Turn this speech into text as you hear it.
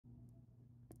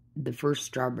The First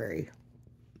Strawberry,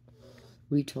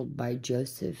 retold by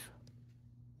Josephine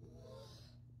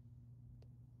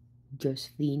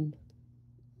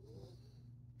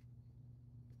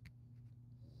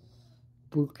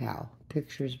Bruchac.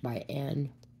 Pictures by Anne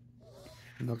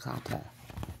Vacata.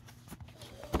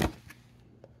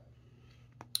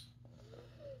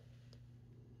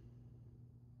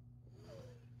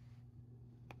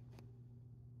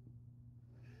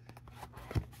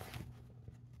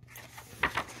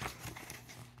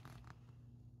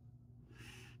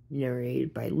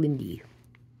 Narrated by Lindy.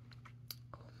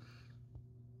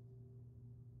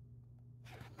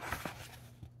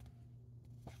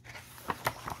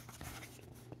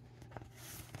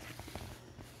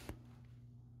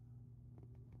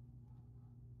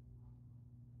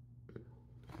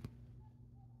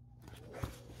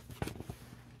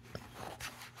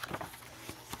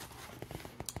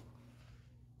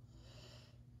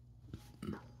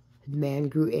 The man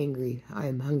grew angry. "I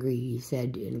am hungry," he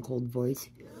said in a cold voice.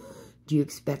 "Do you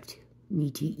expect me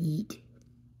to eat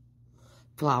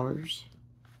flowers?"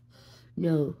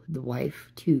 No, the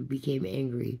wife, too, became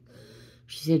angry.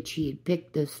 She said she had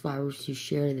picked those flowers to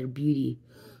share their beauty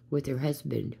with her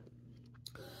husband.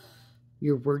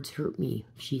 "Your words hurt me,"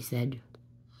 she said.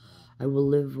 "I will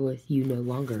live with you no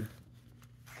longer."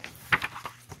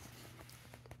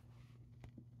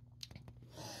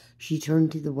 She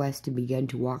turned to the west and began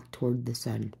to walk toward the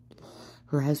sun.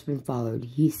 Her husband followed.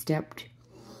 He stepped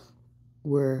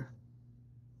were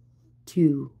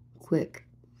too quick.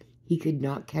 He could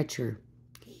not catch her.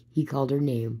 He called her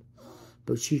name,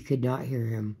 but she could not hear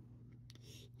him.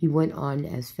 He went on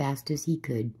as fast as he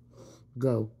could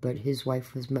go, but his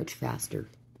wife was much faster.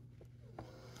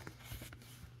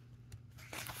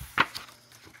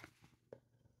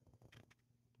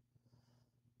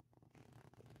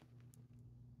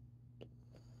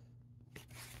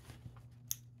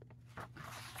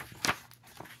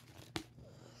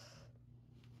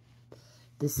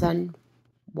 The sun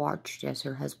watched as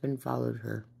her husband followed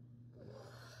her.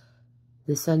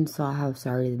 The sun saw how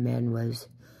sorry the man was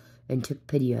and took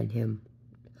pity on him.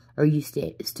 "Are you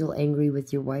still angry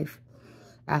with your wife?"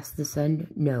 asked the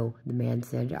sun. "No," the man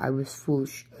said. "I was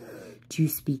foolish to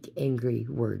speak angry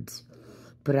words,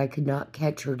 but I could not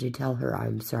catch her to tell her I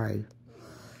am sorry."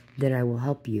 "Then I will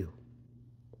help you,"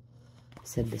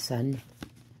 said the sun.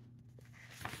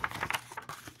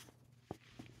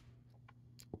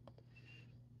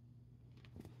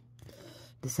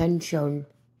 The sun shone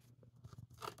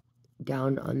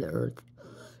down on the earth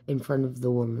in front of the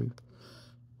woman,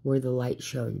 where the light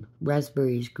shone.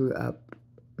 Raspberries grew up.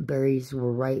 Berries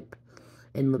were ripe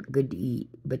and looked good to eat,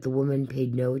 but the woman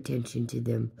paid no attention to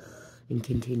them and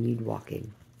continued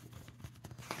walking.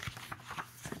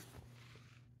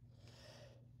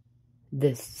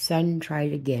 The sun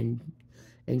tried again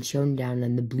and shone down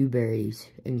on the blueberries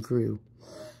and grew.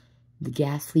 The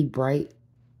ghastly bright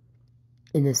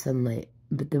in the sunlight,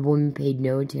 but the woman paid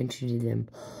no attention to them.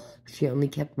 She only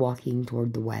kept walking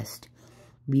toward the west,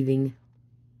 leaving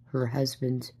her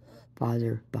husband's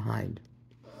father behind.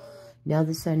 Now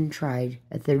the sun tried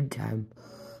a third time.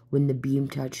 When the beam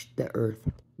touched the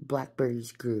earth,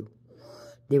 blackberries grew.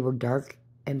 They were dark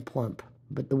and plump,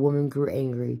 but the woman grew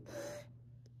angry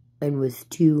and was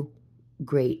too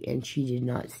great, and she did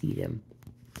not see them.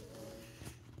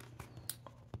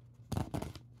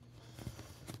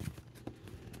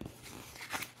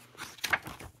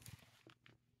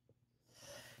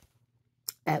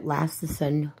 At last the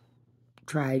sun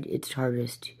tried its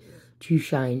hardest to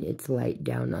shine its light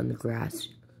down on the grass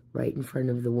right in front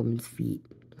of the woman's feet.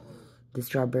 The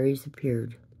strawberries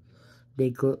appeared. They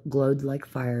glowed like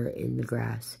fire in the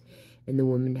grass, and the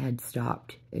woman had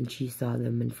stopped, and she saw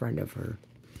them in front of her.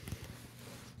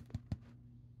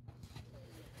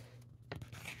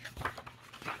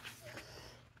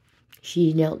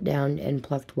 She knelt down and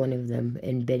plucked one of them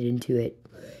and bit into it,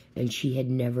 and she had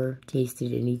never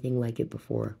tasted anything like it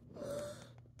before.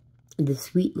 The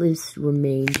sweetness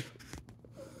remained.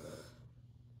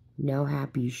 Now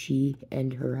happy she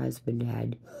and her husband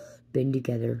had been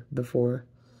together before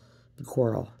the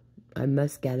quarrel. "I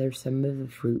must gather some of the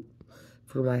fruit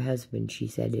for my husband," she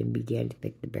said, and began to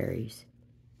pick the berries.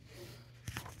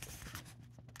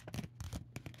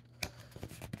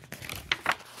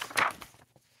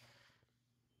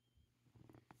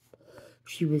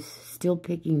 She was still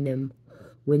picking them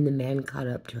when the man caught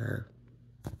up to her.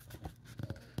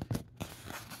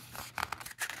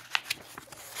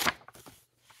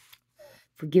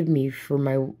 "Forgive me for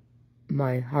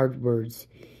my hard words,"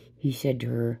 he said to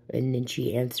her, and then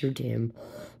she answered to him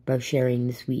by sharing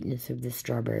the sweetness of the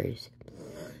strawberries.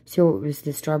 So it was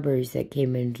the strawberries that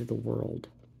came into the world.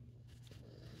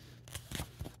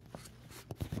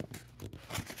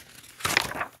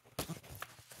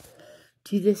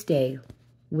 To this day,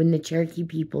 when the Cherokee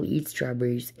people eat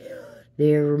strawberries,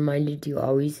 they are reminded to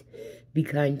always be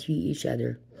kind to each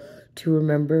other, to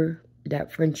remember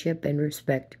that friendship and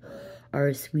respect are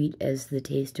as sweet as the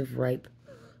taste of ripe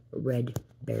red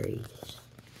berries.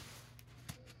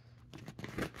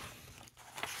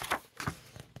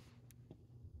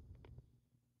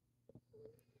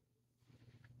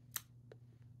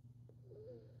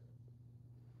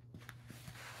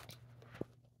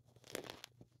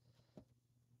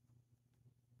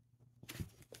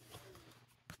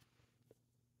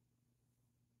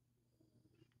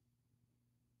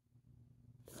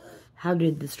 How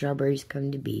did the strawberries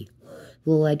come to be?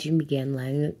 The legend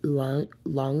began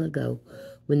long ago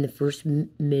when the first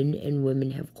men and women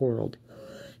have quarreled.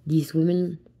 These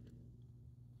women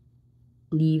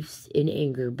leaves in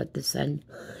anger, but the son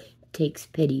takes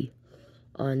pity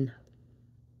on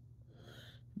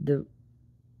the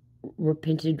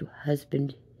repentant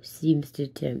husband, seems to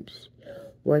tempt.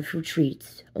 Wife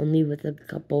retreats, only with a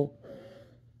couple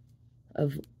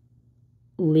of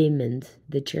lemons.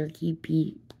 The Cherokee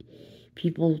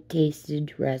people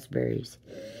tasted raspberries,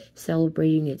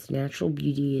 celebrating its natural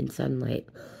beauty and sunlight,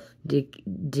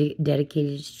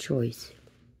 dedicated to choice.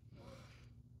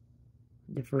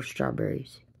 The first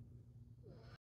strawberries.